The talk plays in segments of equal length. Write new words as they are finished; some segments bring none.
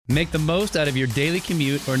Make the most out of your daily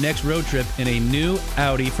commute or next road trip in a new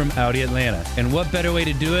Audi from Audi Atlanta. And what better way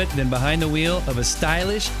to do it than behind the wheel of a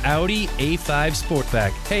stylish Audi A5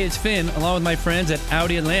 Sportback? Hey, it's Finn, along with my friends at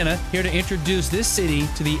Audi Atlanta, here to introduce this city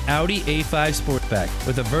to the Audi A5 Sportback.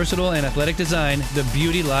 With a versatile and athletic design, the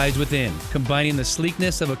beauty lies within, combining the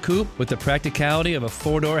sleekness of a coupe with the practicality of a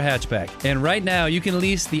four-door hatchback. And right now, you can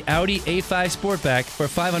lease the Audi A5 Sportback for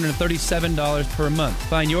 $537 per month.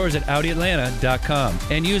 Find yours at AudiAtlanta.com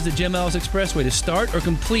and use the Jim Ellis Expressway to start or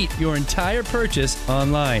complete your entire purchase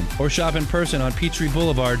online, or shop in person on Peachtree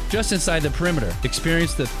Boulevard just inside the perimeter.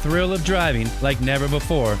 Experience the thrill of driving like never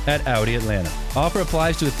before at Audi Atlanta. Offer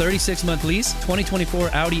applies to a 36-month lease, 2024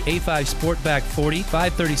 Audi A5 Sportback 40,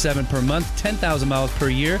 $537 per month, 10,000 miles per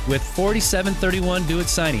year with $47.31 due at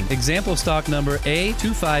signing. Example stock number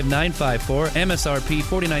A25954, MSRP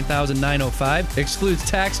 $49,905, excludes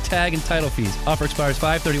tax, tag, and title fees. Offer expires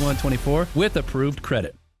 5/31/24 with approved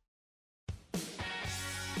credit.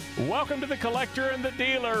 Welcome to The Collector and the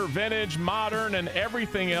Dealer, vintage, modern, and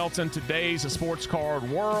everything else in today's sports card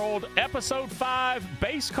world. Episode 5,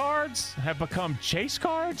 base cards have become chase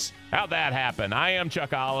cards? How'd that happen? I am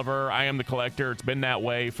Chuck Oliver. I am The Collector. It's been that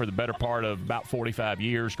way for the better part of about 45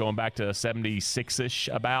 years, going back to 76-ish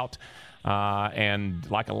about. And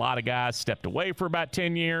like a lot of guys, stepped away for about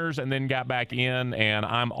 10 years and then got back in, and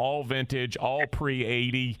I'm all vintage, all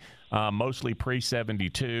pre-80. Mostly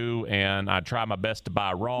pre-72, and I try my best to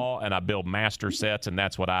buy raw, and I build master sets, and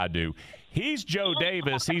that's what I do. He's Joe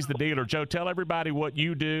Davis. He's the dealer. Joe, tell everybody what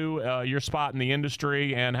you do, your spot in the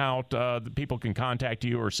industry, and how the people can contact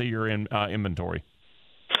you or see your inventory.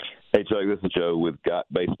 Hey, Chuck, this is Joe with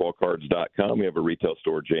GotBaseballCards.com. We have a retail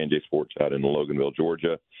store, J&J Sports, out in Loganville,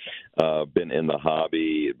 Georgia. Been in the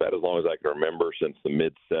hobby about as long as I can remember, since the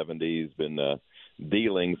mid-'70s. Been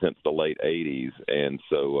dealing since the late 80s, and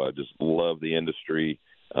so just love the industry.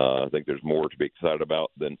 I think there's more to be excited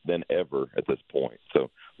about than ever at this point.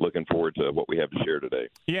 So looking forward to what we have to share today.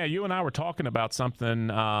 Yeah, you and I were talking about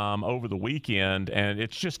something over the weekend, and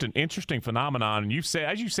it's just an interesting phenomenon. And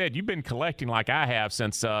as you said, you've been collecting like I have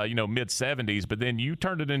since mid-'70s, but then you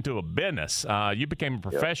turned it into a business. You became a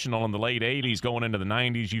professional in the late 80s, going into the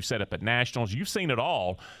 90s. You set up at Nationals. You've seen it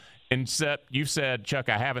all. And you said, Chuck,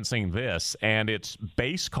 I haven't seen this, and it's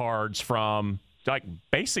base cards from like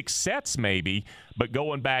basic sets maybe, but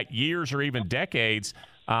going back years or even decades,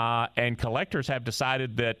 and collectors have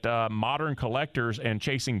decided that modern collectors and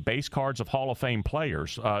chasing base cards of Hall of Fame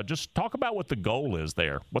players. Just talk about what the goal is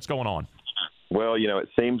there. What's going on? Well, it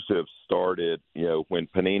seems to have started, when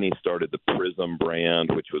Panini started the Prism brand,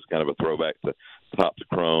 which was kind of a throwback to Topps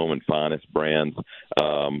Chrome and Finest brands.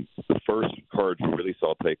 The first cards we really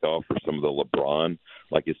saw take off were some of the LeBron,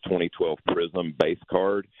 like his 2012 Prism base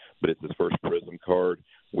card, but it's his first Prism card.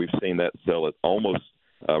 We've seen that sell at almost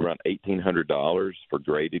around $1,800 for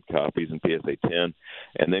graded copies in PSA 10.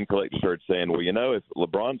 And then collectors started saying, well, if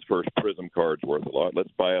LeBron's first Prism card's worth a lot,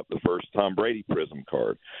 let's buy up the first Tom Brady Prism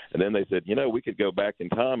card. And then they said, we could go back in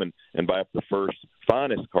time and buy up the first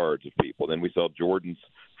Finest cards of people. Then we saw Jordan's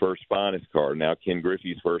first Finest card, now Ken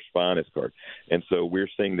Griffey's first Finest card. And so we're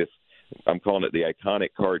seeing this, I'm calling it the iconic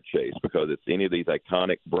card chase, because it's any of these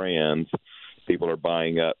iconic brands, people are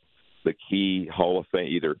buying up the key Hall of Fame,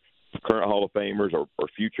 either current Hall of Famers or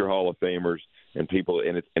future Hall of Famers, and people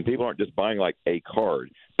aren't just buying like a card.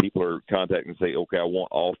 People are contacting and say, okay, I want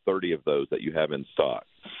all 30 of those that you have in stock.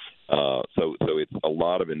 So it's a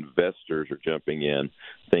lot of investors are jumping in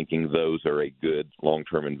thinking those are a good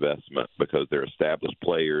long-term investment because they're established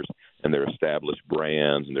players and they're established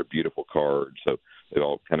brands and they're beautiful cards. So they've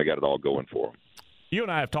all kind of got it all going for them. You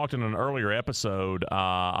and I have talked in an earlier episode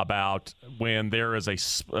about when there is a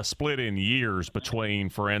split in years between,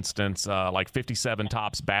 for instance, like 57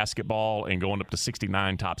 Topps basketball and going up to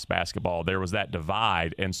 69 Topps basketball. There was that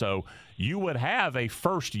divide. And so you would have a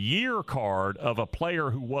first-year card of a player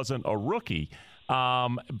who wasn't a rookie.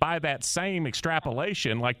 By that same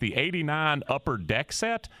extrapolation, like the 89 Upper Deck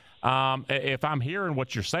set, if I'm hearing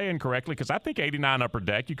what you're saying correctly, because I think 89 Upper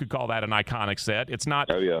Deck, you could call that an iconic set. It's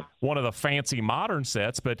not one of the fancy modern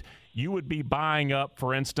sets, but you would be buying up,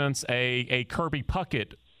 for instance, a Kirby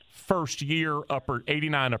Puckett first year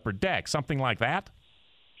 89 Upper Deck, something like that.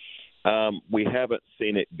 We haven't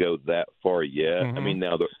seen it go that far yet. Mm-hmm. I mean,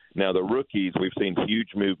 now the rookies, we've seen huge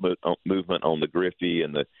movement on the Griffey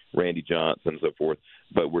and the Randy Johnson and so forth,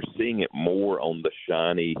 but we're seeing it more on the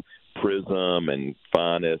shiny Prism and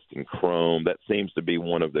Finest and Chrome. That seems to be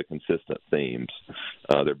one of the consistent themes.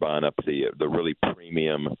 They're buying up the really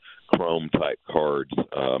premium Chrome type cards.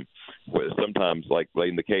 Sometimes, like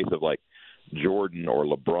in the case of like Jordan or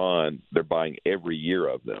LeBron, they're buying every year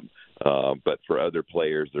of them. But for other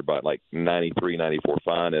players, they're buying like 93, 94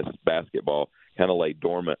 finest basketball, kind of lay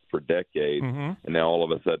dormant for decades. And now all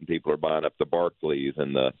of a sudden people are buying up the Barkleys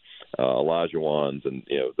and the Olajuwons and,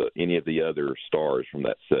 any of the other stars from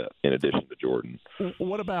that set in addition to Jordan.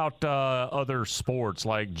 What about other sports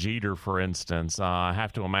like Jeter, for instance? I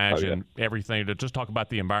have to imagine everything to just talk about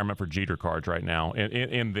the environment for Jeter cards right now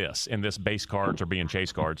in this base cards or being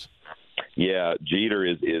chase cards. Yeah, Jeter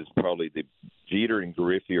is probably Jeter and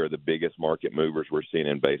Griffey are the biggest market movers we're seeing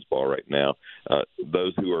in baseball right now.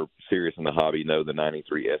 Those who are serious in the hobby know the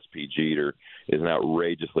 93 SP Jeter is an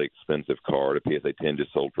outrageously expensive card. A PSA 10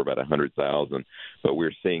 just sold for about $100,000, but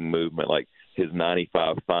we're seeing movement like his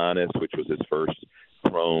 95 Finest, which was his first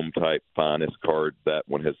chrome type finest card. That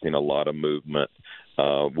one has seen a lot of movement.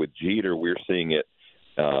 With Jeter, we're seeing it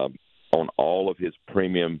on all of his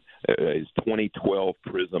premium, his 2012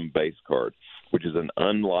 Prism base card, which is an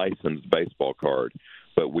unlicensed baseball card.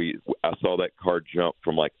 But I saw that card jump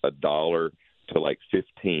from like $1 to like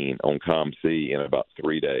 $15 on ComC in about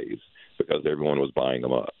 3 days because everyone was buying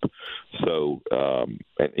them up. So,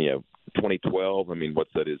 2012, I mean,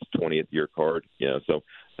 what's that, his 20th year card? So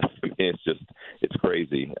it's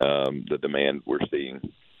crazy, the demand we're seeing.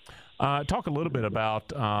 Talk a little bit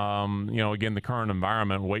about, again, the current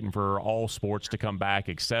environment, waiting for all sports to come back,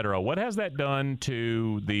 et cetera. What has that done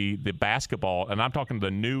to the basketball, and I'm talking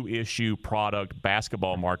the new issue product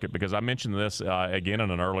basketball market, because I mentioned this, again,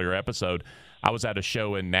 in an earlier episode. I was at a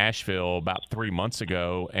show in Nashville about 3 months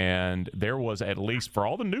ago, and there was at least, for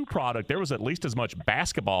all the new product, there was at least as much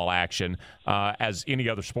basketball action as any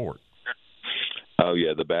other sport. Oh,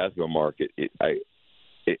 yeah, the basketball market,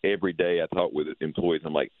 every day I talk with employees,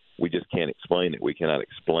 I'm like, we just can't explain it. We cannot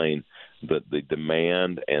explain the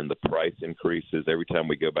demand and the price increases. Every time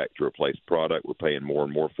we go back to replace product, we're paying more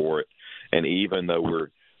and more for it. And even though we're,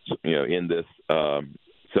 in this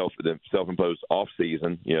self-imposed off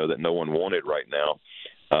season, that no one wanted right now,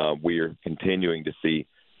 we are continuing to see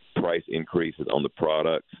price increases on the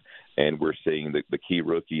products, and we're seeing the key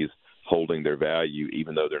rookies holding their value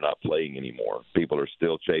even though they're not playing anymore. People are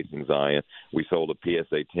still chasing Zion. We sold a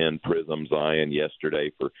PSA 10 Prism Zion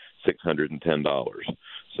yesterday for $610.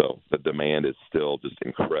 So the demand is still just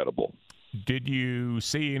incredible. Did you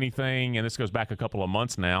see anything, and this goes back a couple of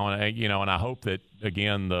months now, and I hope that,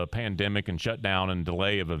 again, the pandemic and shutdown and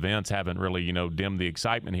delay of events haven't really, dimmed the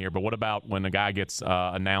excitement here, but what about when a guy gets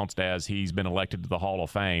announced as he's been elected to the Hall of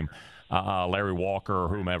Fame? Larry Walker or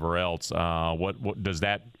whomever else, what does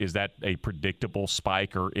that, is that a predictable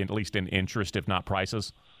spike or at least in interest, if not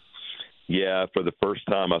prices? Yeah, for the first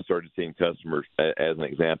time I started seeing customers, as an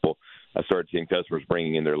example, I started seeing customers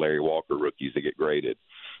bringing in their Larry Walker rookies to get graded,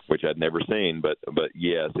 which I'd never seen. But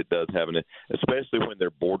yes, it does have especially when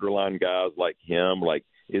they're borderline guys like him, like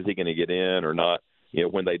is he going to get in or not?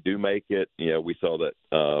 When they do make it, we saw that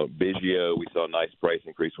Biggio, we saw a nice price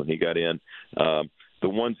increase when he got in. The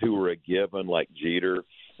ones who were a given, like Jeter,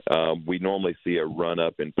 we normally see a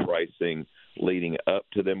run-up in pricing leading up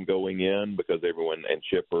to them going in because everyone, and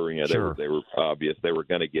Chipper, sure. they were obvious they were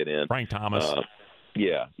going to get in. Frank Thomas.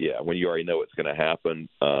 Yeah. When you already know it's going to happen,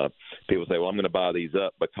 people say, well, I'm going to buy these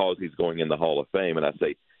up because he's going in the Hall of Fame. And I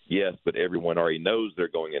say, yes, but everyone already knows they're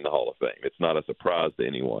going in the Hall of Fame. It's not a surprise to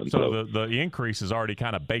anyone. So the increase is already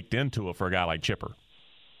kind of baked into it for a guy like Chipper.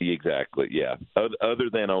 Exactly, yeah. Other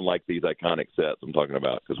than on like these iconic sets I'm talking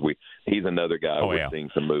about, because he's another guy we're seeing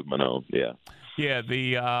some movement on. Yeah. Yeah,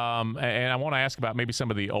 and I want to ask about maybe some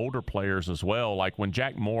of the older players as well, like when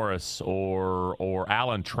Jack Morris or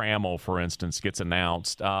Alan Trammell, for instance, gets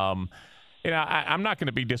announced. I'm not going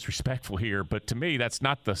to be disrespectful here, but to me, that's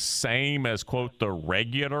not the same as, quote, the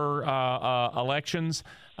regular elections.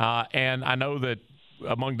 And I know that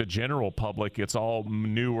among the general public, it's all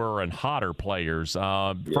newer and hotter players.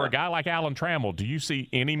 For a guy like Alan Trammell, do you see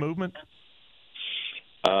any movement?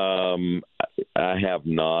 I have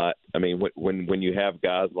not. I mean, when you have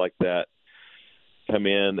guys like that come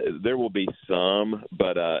in, there will be some,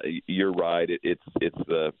 but you're right. It's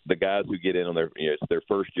the guys who get in on it's their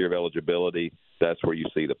first year of eligibility. That's where you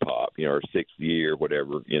see the pop, or sixth year,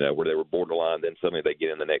 whatever, where they were borderline. Then suddenly they get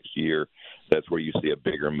in the next year. That's where you see a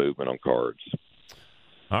bigger movement on cards.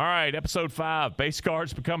 All right, episode 5, base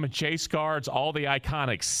cards becoming chase cards, all the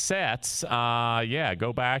iconic sets.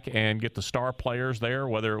 Go back and get the star players there,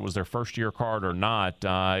 whether it was their first-year card or not.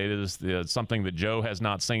 It is something that Joe has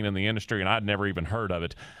not seen in the industry, and I'd never even heard of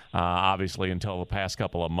it, obviously, until the past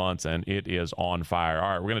couple of months, and it is on fire.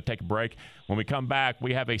 All right, we're going to take a break. When we come back,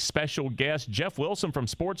 we have a special guest, Jeff Wilson from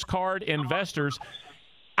Sports Card Investors.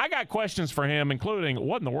 I got questions for him, including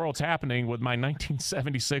what in the world's happening with my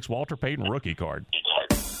 1976 Walter Payton rookie card.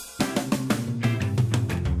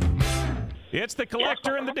 It's the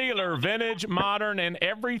collector and the dealer, vintage, modern, and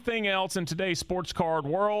everything else in today's sports card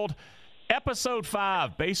world. Episode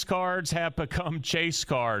 5, base cards have become chase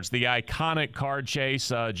cards, the iconic card chase.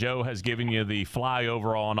 Joe has given you the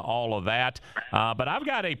flyover on all of that. But I've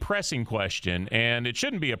got a pressing question, and it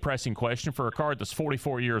shouldn't be a pressing question for a card that's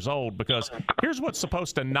 44 years old, because here's what's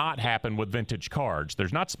supposed to not happen with vintage cards.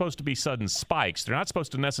 There's not supposed to be sudden spikes. They're not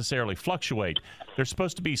supposed to necessarily fluctuate. They're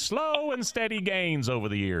supposed to be slow and steady gains over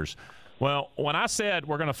the years. Well, when I said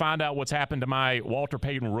we're going to find out what's happened to my Walter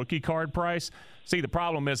Payton rookie card price, see, the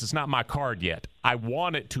problem is it's not my card yet. I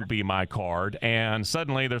want it to be my card, and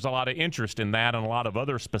suddenly there's a lot of interest in that and a lot of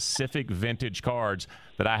other specific vintage cards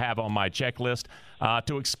that I have on my checklist.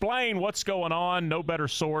 To explain what's going on, no better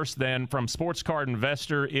source than from Sports Card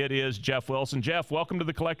Investor. It is Jeff Wilson. Jeff, welcome to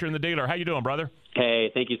the Collector and the Dealer. How you doing, brother?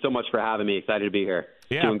 Hey, thank you so much for having me. Excited to be here.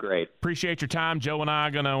 Yeah, doing great. Appreciate your time. Joe and I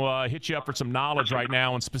are going to hit you up for some knowledge right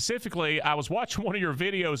now. And specifically, I was watching one of your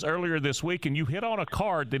videos earlier this week, and you hit on a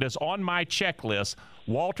card that is on my checklist,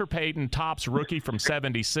 Walter Payton Topps rookie from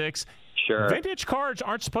 76. Sure. Vintage cards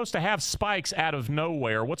aren't supposed to have spikes out of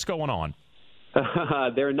nowhere. What's going on?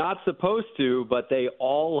 They're not supposed to, but they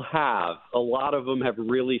all have. A lot of them have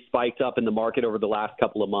really spiked up in the market over the last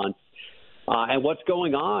couple of months. And what's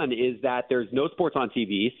going on is that there's no sports on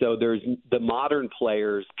TV, so there's the modern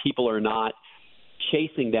players. People are not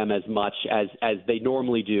chasing them as much as they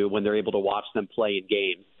normally do when they're able to watch them play in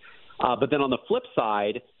games. But then on the flip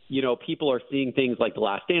side, you know, people are seeing things like the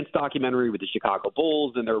Last Dance documentary with the Chicago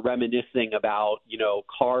Bulls, and they're reminiscing about, you know,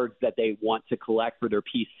 cards that they want to collect for their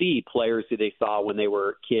PC, players who they saw when they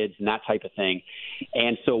were kids and that type of thing.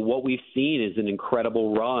 And so what we've seen is an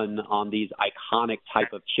incredible run on these iconic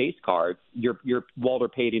type of chase cards. Your Walter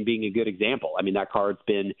Payton being a good example. I mean, that card's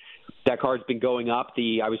been going up.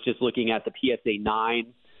 I was just looking at the PSA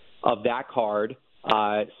 9 of that card,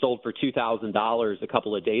 sold for $2,000 a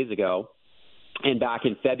couple of days ago. And back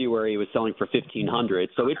in February, it was selling for $1,500.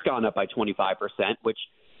 So it's gone up by 25%, which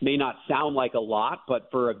may not sound like a lot, but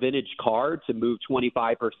for a vintage card to move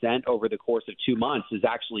 25% over the course of 2 months is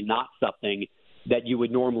actually not something that you would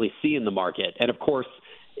normally see in the market. And of course,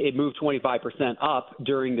 it moved 25% up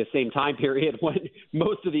during the same time period when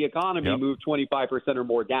most of the economy moved 25% or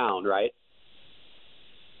more down, right?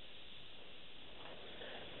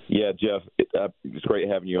 Yeah, Jeff, it's great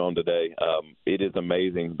having you on today. It is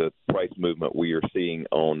amazing the price movement we are seeing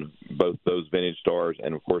on both those vintage stars.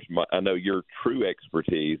 And, of course, I know your true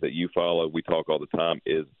expertise that you follow, we talk all the time,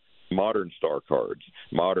 is modern star cards,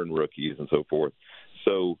 modern rookies, and so forth.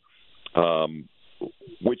 So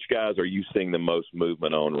which guys are you seeing the most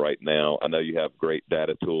movement on right now? I know you have great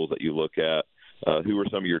data tools that you look at. Who are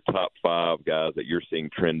some of your top 5 guys that you're seeing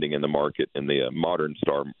trending in the market, in the modern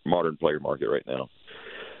player market right now?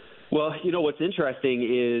 Well, you know, what's interesting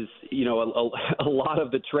is, you know, a lot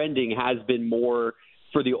of the trending has been more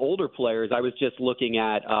for the older players. I was just looking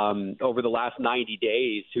at over the last 90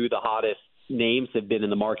 days who the hottest names have been in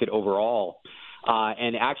the market overall.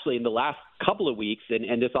 And actually in the last couple of weeks,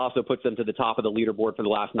 and this also puts them to the top of the leaderboard for the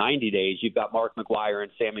last 90 days, you've got Mark McGwire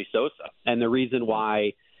and Sammy Sosa. And the reason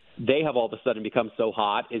why they have all of a sudden become so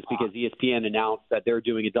hot is because ESPN announced that they're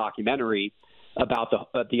doing a documentary about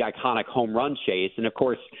the iconic home run chase. And, of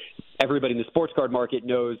course, everybody in the sports card market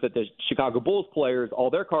knows that the Chicago Bulls players, all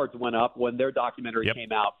their cards went up when their documentary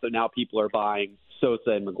came out. So now people are buying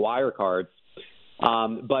Sosa and McGwire cards.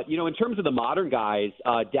 But, you know, in terms of the modern guys,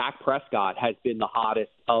 Dak Prescott has been the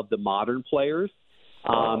hottest of the modern players.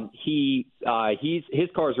 His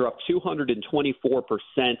cards are up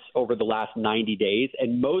 224% over the last 90 days,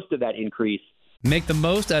 and most of that increase. Make the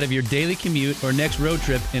most out of your daily commute or next road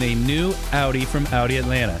trip in a new Audi from Audi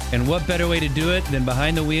Atlanta. And what better way to do it than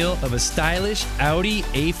behind the wheel of a stylish Audi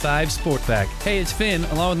A5 Sportback? Hey, it's Finn,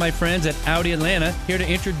 along with my friends at Audi Atlanta, here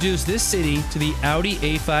to introduce this city to the Audi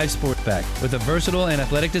A5 Sportback. With a versatile and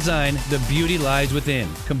athletic design, the beauty lies within,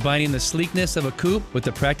 combining the sleekness of a coupe with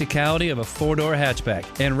the practicality of a 4-door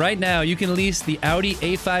hatchback. And right now, you can lease the Audi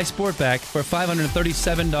A5 Sportback for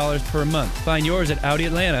 $537 per month. Find yours at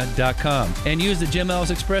AudiAtlanta.com. And use the Jim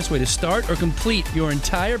Ellis Expressway to start or complete your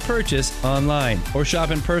entire purchase online, or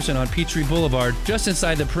shop in person on Peachtree Boulevard just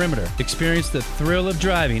inside the perimeter. Experience the thrill of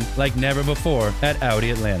driving like never before at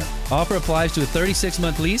Audi Atlanta. Offer applies to a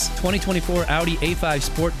 36-month lease, 2024 Audi A5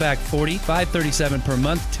 Sportback 40, $537 per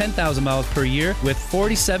month, 10,000 miles per year with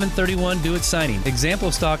 4731 due at signing.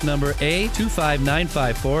 Example stock number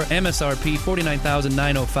A25954, MSRP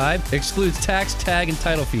 $49,905, excludes tax, tag, and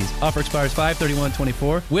title fees. Offer expires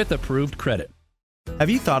 5/31/24 with approved credit.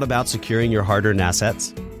 Have you thought about securing your hard-earned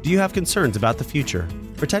assets? Do you have concerns about the future?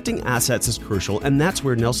 Protecting assets is crucial, and that's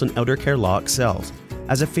where Nelson Elder Care Law excels.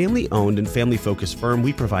 As a family-owned and family-focused firm,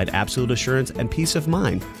 we provide absolute assurance and peace of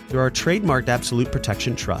mind through our trademarked Absolute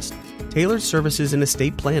Protection Trust, tailored services in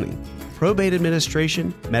estate planning, probate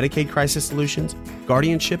administration, Medicaid crisis solutions,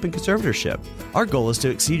 guardianship, and conservatorship. Our goal is to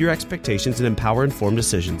exceed your expectations and empower informed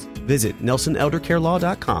decisions. Visit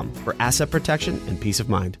NelsonElderCareLaw.com for asset protection and peace of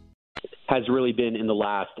mind. Has really been in the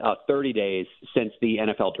last 30 days since the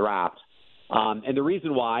NFL draft. And the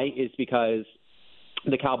reason why is because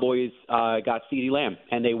the Cowboys got CeeDee Lamb,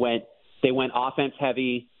 and they went offense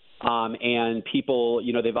heavy, and people,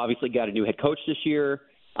 they've obviously got a new head coach this year,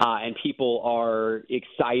 and people are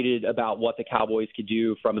excited about what the Cowboys could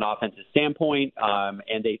do from an offensive standpoint,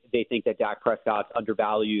 and they think that Dak Prescott's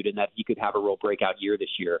undervalued and that he could have a real breakout year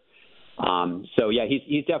this year. So yeah,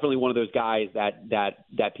 he's definitely one of those guys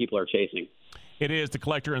that people are chasing. It is The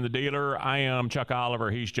Collector and the Dealer. I am Chuck Oliver.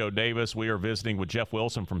 He's Joe Davis. We are visiting with Jeff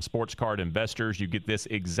Wilson from Sports Card Investors. You get this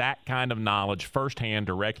exact kind of knowledge firsthand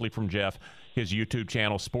directly from Jeff. His YouTube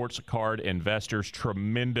channel, Sports Card Investors,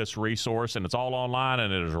 tremendous resource, and it's all online,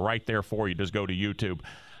 and it is right there for you. Just go to YouTube.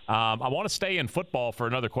 I want to stay in football for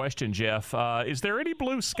another question, Jeff. Is there any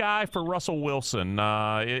blue sky for Russell Wilson?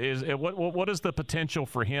 What is the potential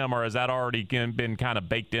for him, or has that already been kind of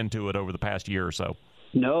baked into it over the past year or so?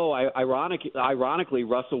 No, ironically,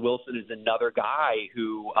 Russell Wilson is another guy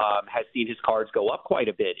who has seen his cards go up quite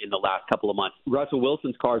a bit in the last couple of months. Russell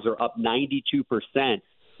Wilson's cards are up 92%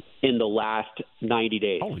 in the last 90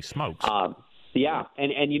 days. Holy smokes. Yeah,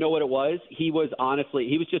 and you know what it was? He was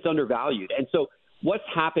just undervalued. And so what's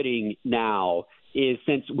happening now is,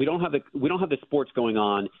 since we don't have the sports going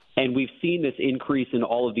on, and we've seen this increase in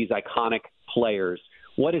all of these iconic players,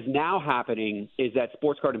 what is now happening is that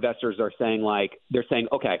sports card investors are saying,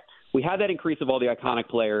 okay, we had that increase of all the iconic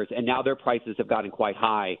players, and now their prices have gotten quite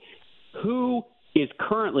high. Who is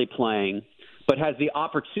currently playing but has the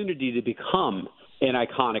opportunity to become an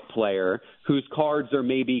iconic player whose cards are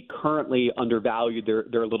maybe currently undervalued?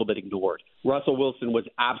 They're a little bit ignored. Russell Wilson was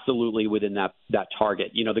absolutely within that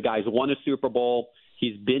target. The guy's won a Super Bowl.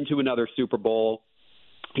 He's been to another Super Bowl.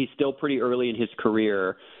 He's still pretty early in his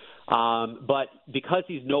career. But because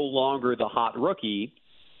he's no longer the hot rookie,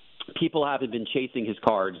 people haven't been chasing his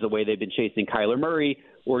cards the way they've been chasing Kyler Murray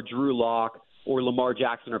or Drew Lock or Lamar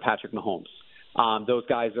Jackson or Patrick Mahomes. Those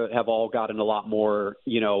guys have all gotten a lot more,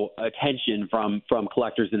 attention from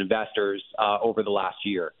collectors and investors over the last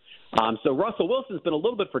year. So Russell Wilson's been a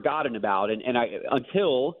little bit forgotten about, and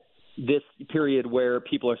until this period where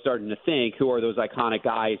people are starting to think, who are those iconic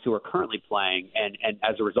guys who are currently playing, and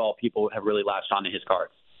as a result, people have really latched onto his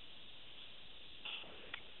cards.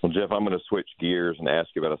 Well, Jeff, I'm going to switch gears and ask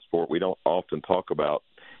you about a sport we don't often talk about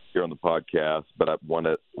here on the podcast, but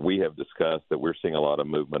we have discussed that we're seeing a lot of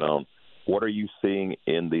movement on. What are you seeing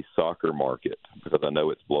in the soccer market? Because I know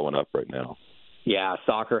it's blowing up right now. Yeah,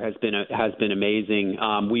 soccer has been amazing.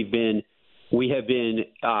 We have been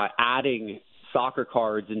adding soccer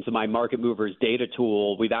cards into my Market Movers data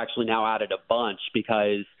tool. We've actually now added a bunch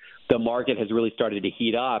because the market has really started to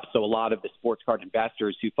heat up. So a lot of the sports card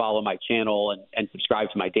investors who follow my channel and subscribe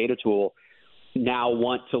to my data tool now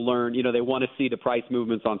want to learn, they want to see the price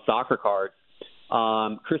movements on soccer cards.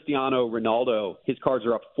 Cristiano Ronaldo, his cards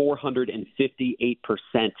are up 458%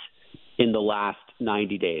 in the last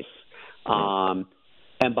 90 days.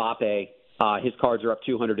 Mbappe, his cards are up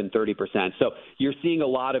 230%. So you're seeing a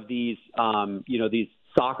lot of these, these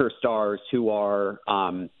soccer stars who are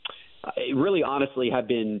really honestly have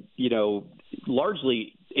been,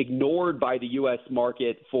 largely ignored by the U.S.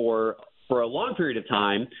 market for a long period of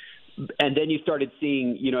time. And then you started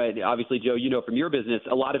seeing, obviously, Joe, from your business,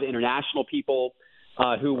 a lot of international people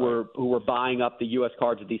who were buying up the U.S.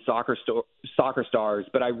 cards of these soccer stars.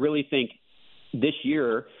 But I really think this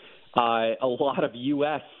year a lot of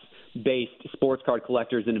U.S.-based sports card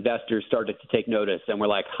collectors and investors started to take notice, and we're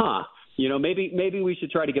like, maybe we should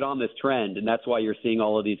try to get on this trend, and that's why you're seeing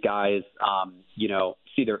all of these guys,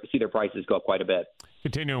 see their prices go up quite a bit.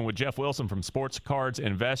 Continuing with Jeff Wilson from Sports Cards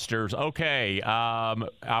Investors. Okay,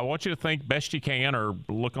 I want you to think best you can, or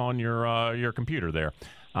look on your computer there.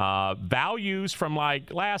 Values from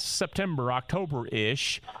like last September,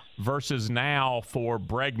 October-ish versus now for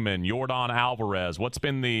Bregman, Yordan Alvarez. What's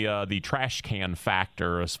been the trash can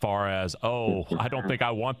factor as far as, I don't think I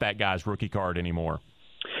want that guy's rookie card anymore?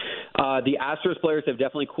 The Astros players have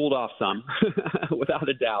definitely cooled off some, without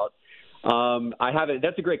a doubt. I haven't.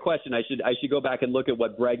 That's a great question. I should go back and look at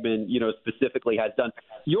what Bregman, specifically has done.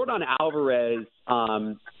 Yordan Alvarez,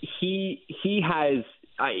 he has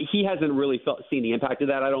he hasn't really seen the impact of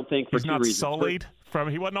that, I don't think, for He's two not reasons. sullied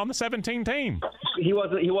he wasn't on the 17 team. He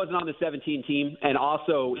wasn't on the 17 team, and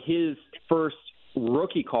also his first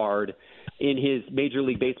rookie card in his Major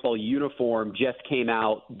League Baseball uniform just came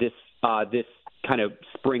out this kind of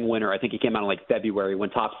spring winter. I think it came out in like February when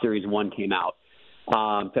Top Series 1 came out.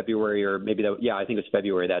 February, or maybe I think it was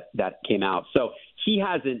February that came out. So he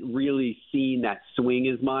hasn't really seen that swing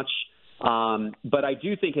as much. But I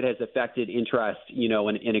do think it has affected interest,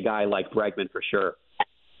 in a guy like Bregman for sure.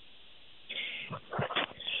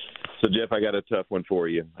 So, Jeff, I got a tough one for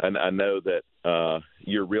you. And I know that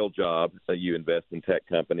your real job, you invest in tech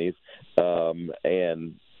companies,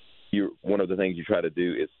 and one of the things you try to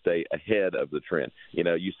do is stay ahead of the trend.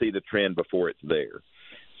 You see the trend before it's there.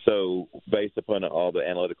 So based upon all the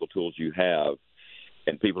analytical tools you have,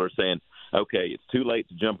 and people are saying, okay, it's too late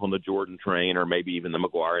to jump on the Jordan train or maybe even the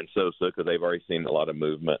McGwire and Sosa because they've already seen a lot of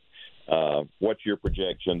movement. What's your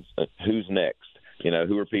projections? Who's next?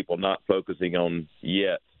 Who are people not focusing on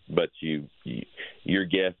yet, but your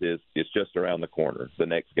guess is it's just around the corner, the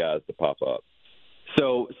next guys to pop up?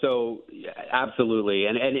 So absolutely.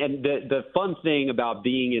 And the fun thing about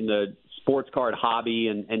being in the sports card hobby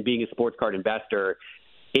and being a sports card investor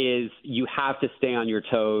is you have to stay on your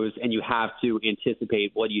toes and you have to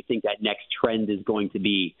anticipate what you think that next trend is going to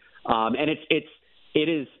be. And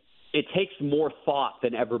it takes more thought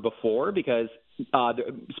than ever before because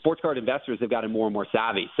the sports card investors have gotten more and more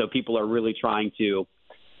savvy. So people are really trying to,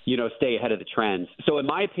 stay ahead of the trends. So in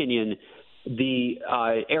my opinion, the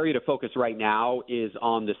area to focus right now is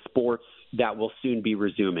on the sports that will soon be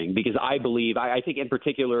resuming, because I think in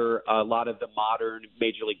particular, a lot of the modern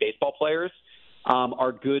Major League Baseball players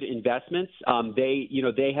are good investments.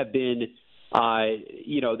 They have been,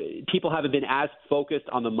 people haven't been as focused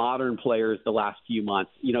on the modern players the last few months.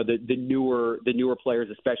 The newer players,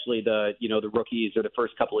 especially the rookies or the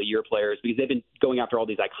first couple of year players, because they've been going after all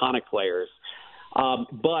these iconic players.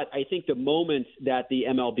 But I think the moment that the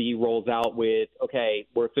MLB rolls out with, okay,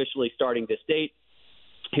 we're officially starting this date,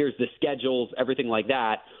 here's the schedules, everything like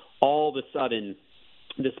that, all of a sudden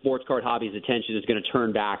the sports card hobby's attention is going to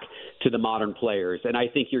turn back to the modern players. And I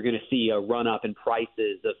think you're going to see a run-up in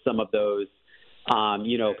prices of some of those,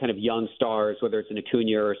 kind of young stars, whether it's an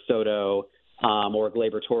Acuna or Soto or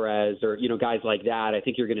Gleyber Torres or, guys like that. I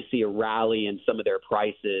think you're going to see a rally in some of their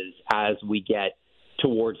prices as we get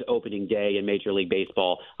towards opening day in Major League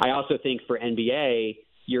Baseball. I also think for NBA,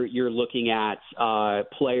 you're looking at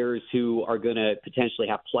players who are going to potentially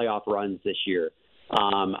have playoff runs this year.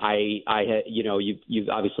 You've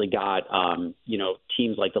obviously got,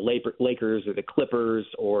 teams like the Lakers or the Clippers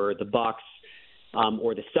or the Bucks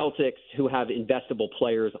or the Celtics who have investable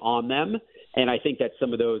players on them. And I think that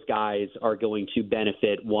some of those guys are going to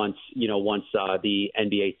benefit once the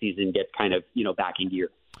NBA season gets kind of, back in gear.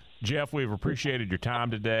 Jeff, we've appreciated your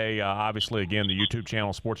time today. Obviously, again, the YouTube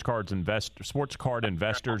channel Sports Card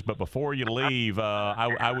Investors. But before you leave,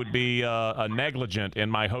 I would be negligent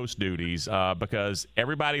in my host duties because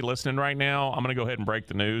everybody listening right now, I'm going to go ahead and break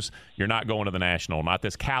the news. You're not going to the National, not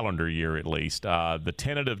this calendar year at least. The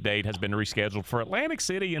tentative date has been rescheduled for Atlantic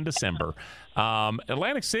City in December.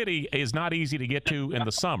 Atlantic City is not easy to get to in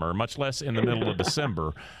the summer, much less in the middle of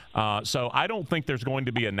December. So I don't think there's going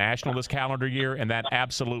to be a National this calendar year, and that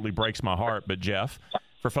absolutely breaks my heart. But, Jeff,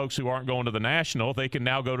 for folks who aren't going to the National, they can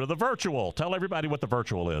now go to the virtual. Tell everybody what the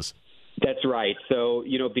virtual is. That's right. So,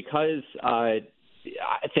 because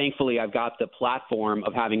thankfully I've got the platform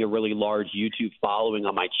of having a really large YouTube following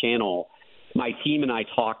on my channel, my team and I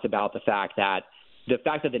talked about the fact that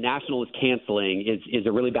the National is canceling is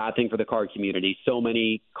a really bad thing for the card community. So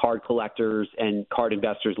many card collectors and card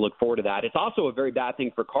investors look forward to that. It's also a very bad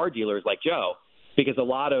thing for card dealers like Joe, because a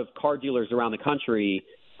lot of card dealers around the country,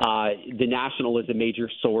 the National is a major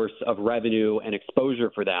source of revenue and exposure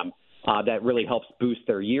for them that really helps boost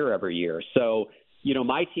their year every year. So,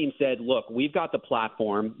 my team said, look, we've got the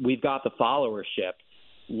platform, we've got the followership.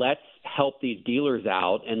 Let's help these dealers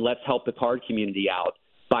out and let's help the card community out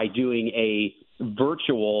by doing a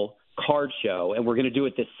virtual card show, and we're going to do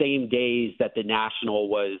it the same days that the National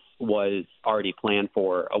was already planned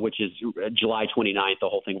for, which is July 29th. The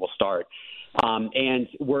whole thing will start. And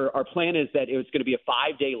our plan is that it's going to be a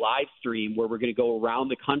 5-day live stream where we're going to go around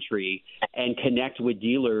the country and connect with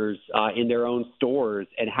dealers in their own stores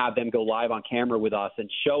and have them go live on camera with us and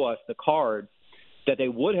show us the cards that they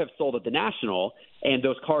would have sold at the National, and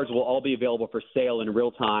those cards will all be available for sale in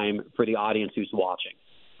real time for the audience who's watching.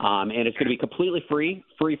 And it's going to be completely free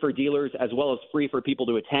for dealers as well as free for people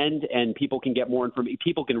to attend, and people can get more information.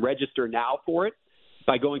 People can register now for it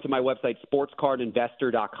by going to my website,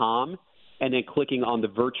 sportscardinvestor.com, and then clicking on the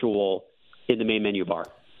virtual in the main menu bar.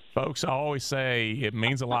 Folks, I always say it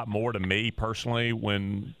means a lot more to me personally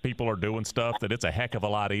when people are doing stuff that it's a heck of a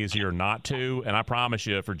lot easier not to. And I promise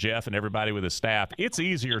you, for Jeff and everybody with his staff, it's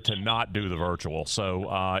easier to not do the virtual.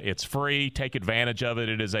 So it's free. Take advantage of it.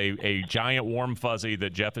 It is a giant warm fuzzy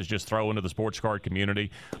that Jeff is just throwing to the sports card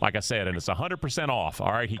community. Like I said, and it's 100% off.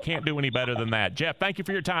 All right, he can't do any better than that. Jeff, thank you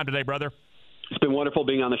for your time today, brother. It's been wonderful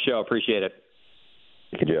being on the show. Appreciate it.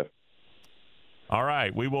 Thank you, Jeff. All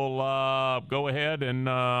right, we will go ahead and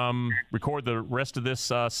record the rest of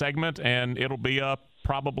this segment, and it'll be up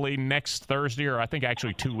probably next Thursday, or I think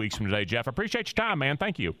actually 2 weeks from today. Jeff, I appreciate your time, man.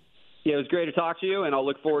 Thank you. Yeah, it was great to talk to you, and I'll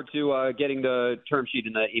look forward to getting the term sheet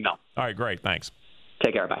in the email. All right, great. Thanks.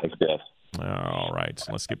 Take care. Bye. Thanks, Jeff. All right,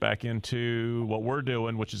 so let's get back into what we're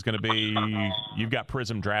doing, which is going to be you've got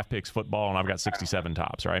Prism Draft Picks football, and I've got 67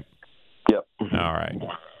 tops, right? Yep. All right.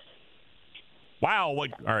 Wow.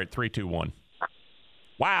 All right, 3, 2, 1.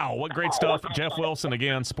 Wow, what great stuff. Jeff Wilson,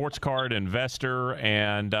 again, sports card investor.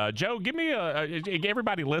 And, Joe, give me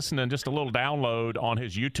everybody listening just a little download on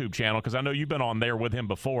his YouTube channel, because I know you've been on there with him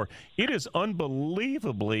before. It is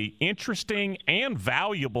unbelievably interesting and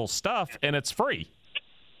valuable stuff, and it's free.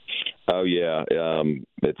 Oh, yeah.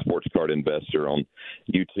 It's Sports Card Investor on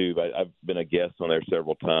YouTube. I've been a guest on there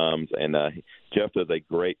several times, and Jeff does a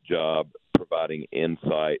great job providing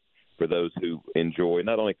insight for those who enjoy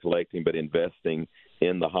not only collecting but investing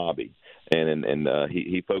in the hobby. And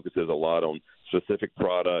he focuses a lot on specific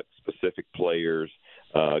products, specific players,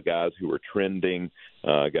 guys who are trending,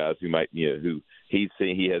 guys who might, who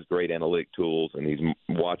he has great analytic tools, and he's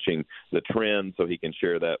watching the trends so he can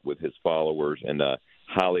share that with his followers. And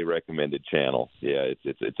highly recommended channel. Yeah,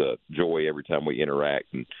 it's a joy every time we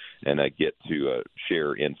interact and get to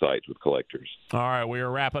share insights with collectors. All right, we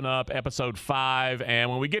are wrapping up episode 5, and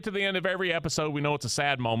when we get to the end of every episode, we know it's a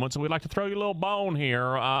sad moment, so we'd like to throw you a little bone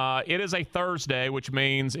here. It is a Thursday, which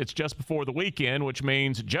means it's just before the weekend, which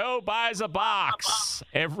means Joe buys a box.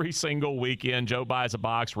 Every single weekend, Joe buys a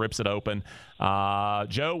box, rips it open.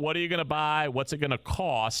 Joe, what are you going to buy? What's it going to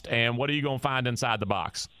cost? And what are you going to find inside the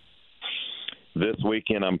box? This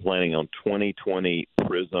weekend, I'm planning on 2020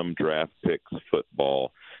 Prism Draft Picks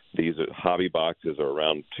football. These hobby boxes are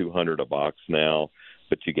around $200 a box now,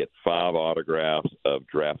 but you get 5 autographs of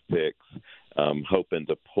draft picks. I'm hoping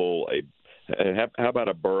to pull how about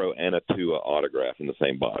a Burrow and a Tua autograph in the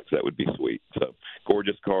same box? That would be sweet. So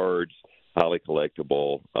gorgeous cards, highly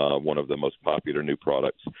collectible, one of the most popular new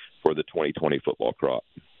products for the 2020 football crop.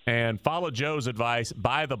 And follow Joe's advice,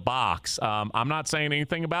 buy the box. I'm not saying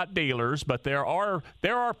anything about dealers, but there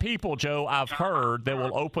are people, Joe, I've heard, that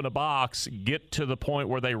will open a box, get to the point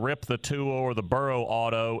where they rip the Tua or the Burrow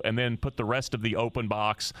auto, and then put the rest of the open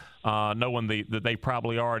box, knowing that they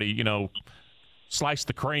probably already, slice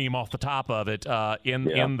the cream off the top of it in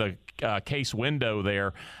the case window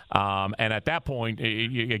there. And at that point,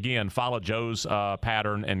 again, follow Joe's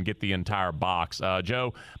pattern and get the entire box.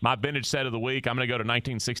 Joe, my vintage set of the week, I'm going to go to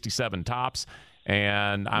 1967 Topps.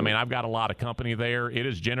 And, I mean, I've got a lot of company there. It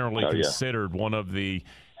is generally considered one of the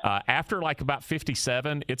after like about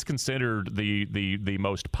 57, it's considered the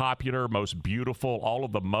most popular, most beautiful, all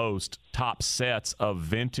of the most top sets of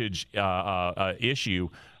vintage issue.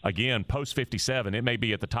 Again, post 57, it may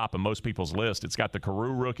be at the top of most people's list. It's got the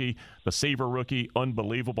Carew rookie, the Seaver rookie,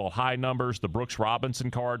 unbelievable high numbers, the Brooks Robinson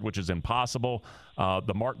card, which is impossible,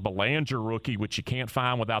 the Mark Belanger rookie, which you can't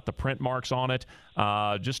find without the print marks on it.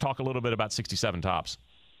 Just talk a little bit about 67 Topps.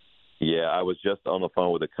 Yeah, I was just on the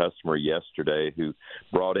phone with a customer yesterday who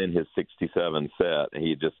brought in his 67 set. And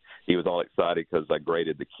he was all excited because I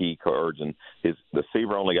graded the key cards, and the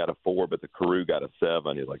Seaver only got a 4, but the Carew got a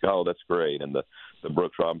 7. He's like, oh, that's great. And the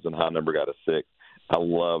Brooks Robinson high number got a 6. I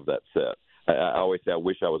love that set. I always say I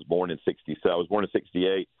wish I was born in 67. I was born in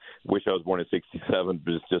 68. Wish I was born in 67,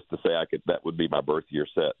 just to say that would be my birth year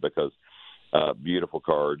set, because beautiful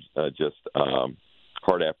cards, just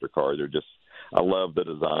card after card. They're just, I love the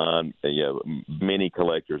design. Many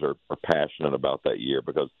collectors are passionate about that year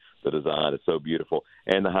because the design is so beautiful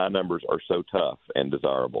and the high numbers are so tough and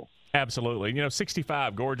desirable. Absolutely.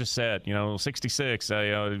 65, gorgeous set. 66,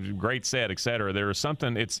 great set, et cetera. There is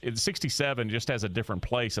something, it's 67 just has a different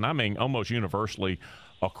place, and I mean almost universally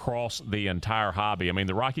across the entire hobby. I mean,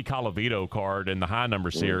 the Rocky Colavito card in the high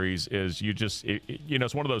number series is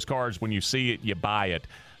it's one of those cards, when you see it, you buy it.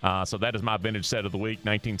 So that is my vintage set of the week,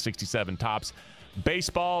 1967 Topps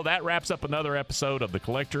baseball. That wraps up another episode of The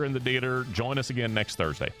Collector and the Dealer. Join us again next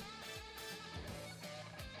Thursday.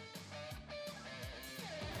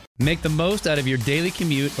 Make the most out of your daily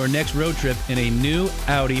commute or next road trip in a new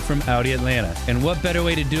Audi from Audi Atlanta. And what better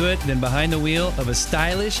way to do it than behind the wheel of a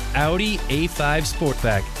stylish Audi A5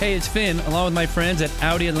 Sportback? Hey, it's Finn, along with my friends at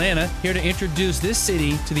Audi Atlanta, here to introduce this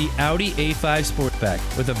city to the Audi A5 Sportback.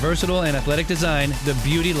 With a versatile and athletic design, the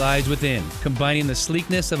beauty lies within, combining the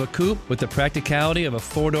sleekness of a coupe with the practicality of a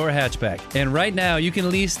four-door hatchback. And right now, you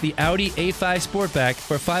can lease the Audi A5 Sportback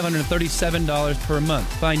for $537 per month.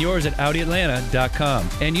 Find yours at AudiAtlanta.com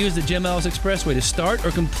and use the Jim Ellis Expressway to start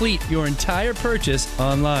or complete your entire purchase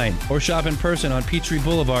online, or shop in person on Peachtree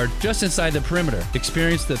Boulevard just inside the perimeter.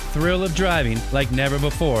 Experience the thrill of driving like never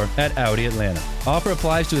before at Audi Atlanta. Offer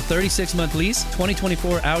applies to a 36-month lease,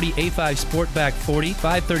 2024 Audi A5 Sportback 40,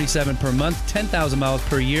 $537 per month, 10,000 miles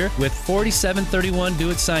per year with $47.31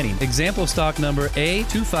 due at signing. Example stock number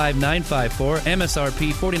A25954,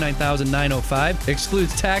 MSRP $49,905,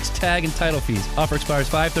 excludes tax, tag, and title fees. Offer expires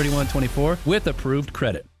 5/31/24 with approved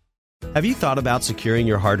credit. Have you thought about securing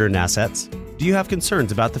your hard-earned assets? Do you have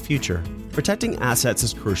concerns about the future? Protecting assets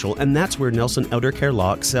is crucial, and that's where Nelson Elder Care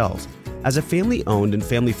Law excels. As a family-owned and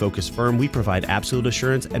family-focused firm, we provide absolute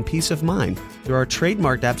assurance and peace of mind through our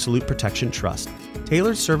trademarked Absolute Protection Trust,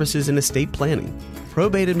 tailored services in estate planning,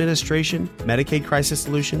 probate administration, Medicaid crisis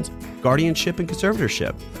solutions, guardianship, and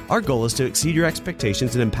conservatorship. Our goal is to exceed your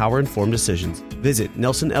expectations and empower informed decisions. Visit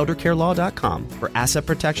NelsonElderCareLaw.com for asset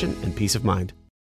protection and peace of mind.